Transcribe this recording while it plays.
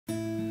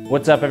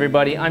What's up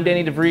everybody? I'm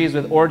Danny DeVries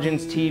with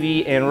Origins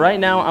TV, and right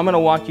now I'm going to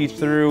walk you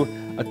through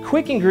a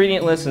quick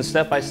ingredient list and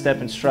step-by-step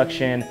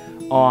instruction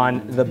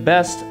on the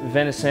best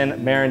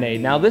venison marinade.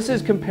 Now this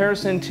is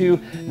comparison to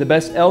the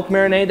best elk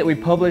marinade that we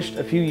published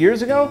a few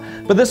years ago,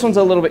 but this one's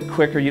a little bit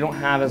quicker. You don't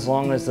have as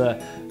long as a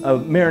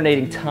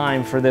marinating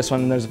time for this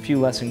one, and there's a few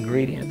less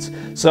ingredients.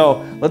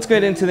 So let's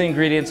get into the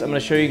ingredients. I'm going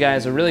to show you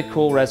guys a really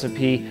cool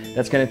recipe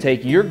that's going to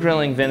take your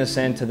grilling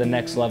venison to the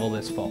next level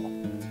this fall.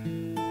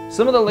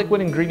 Some of the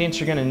liquid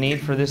ingredients you're going to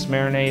need for this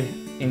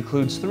marinade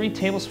includes 3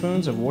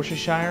 tablespoons of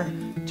Worcestershire,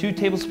 2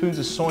 tablespoons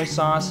of soy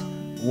sauce,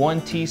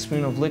 1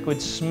 teaspoon of liquid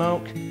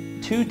smoke,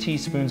 2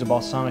 teaspoons of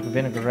balsamic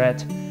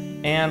vinaigrette,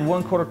 and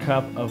 1/4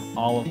 cup of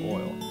olive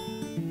oil.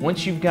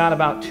 Once you've got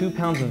about 2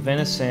 pounds of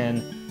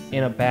venison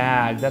in a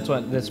bag, that's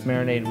what this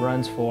marinade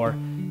runs for,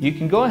 you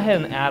can go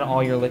ahead and add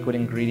all your liquid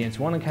ingredients.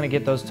 You want to kind of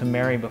get those to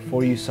marry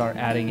before you start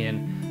adding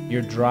in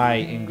your dry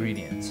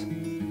ingredients.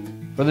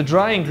 For the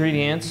dry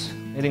ingredients,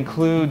 it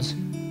includes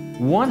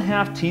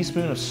 1/2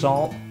 teaspoon of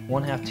salt,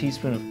 1/2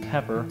 teaspoon of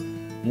pepper,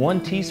 1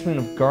 teaspoon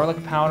of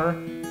garlic powder,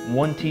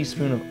 1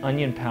 teaspoon of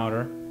onion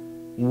powder,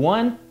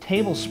 1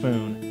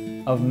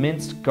 tablespoon of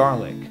minced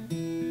garlic,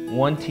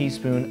 1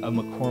 teaspoon of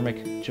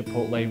McCormick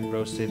Chipotle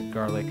roasted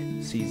garlic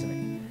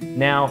seasoning.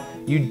 Now,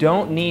 you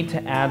don't need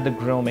to add the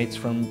grill mates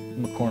from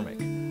McCormick.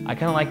 I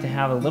kind of like to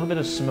have a little bit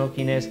of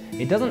smokiness.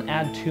 It doesn't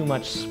add too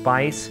much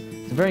spice.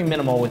 It's very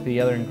minimal with the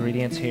other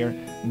ingredients here,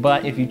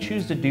 but if you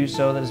choose to do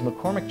so, that is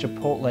McCormick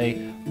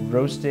Chipotle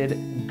roasted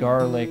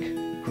garlic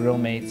grill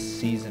mates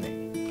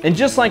seasoning. And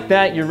just like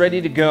that, you're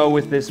ready to go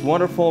with this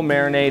wonderful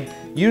marinade.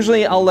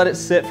 Usually I'll let it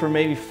sit for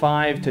maybe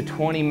 5 to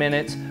 20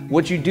 minutes.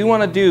 What you do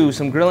want to do,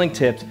 some grilling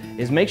tips,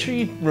 is make sure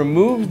you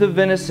remove the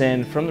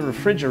venison from the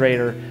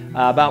refrigerator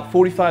about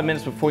 45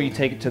 minutes before you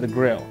take it to the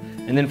grill.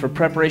 And then for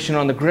preparation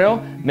on the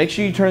grill, make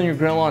sure you turn your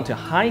grill on to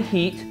high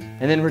heat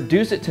and then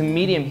reduce it to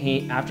medium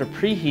heat after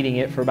preheating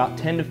it for about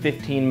 10 to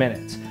 15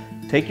 minutes.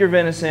 Take your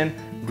venison,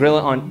 grill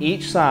it on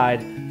each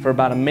side for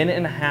about 1.5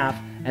 minutes,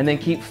 and then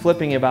keep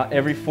flipping about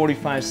every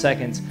 45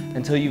 seconds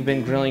until you've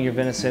been grilling your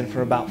venison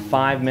for about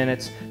 5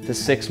 minutes to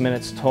 6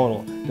 minutes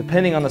total,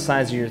 depending on the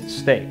size of your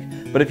steak.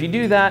 But if you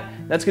do that,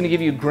 that's going to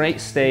give you a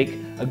great steak,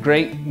 a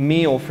great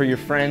meal for your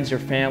friends, your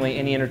family,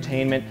 any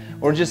entertainment,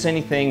 or just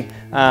anything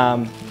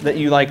that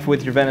you like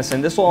with your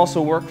venison. This will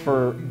also work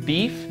for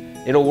beef.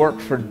 It'll work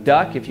for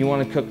duck if you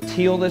want to cook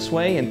teal this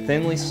way and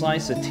thinly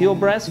slice a teal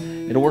breast.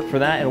 It'll work for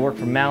that. It'll work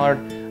for mallard,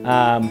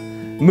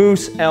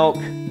 moose, elk,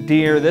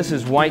 deer. This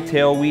is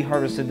whitetail. We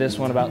harvested this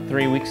one about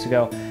 3 weeks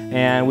ago,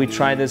 and we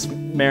tried this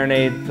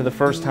marinade for the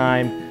first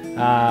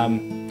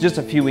time just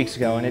a few weeks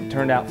ago, and it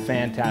turned out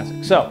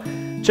fantastic. So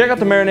check out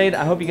the marinade.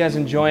 I hope you guys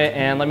enjoy it,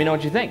 and let me know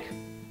what you think.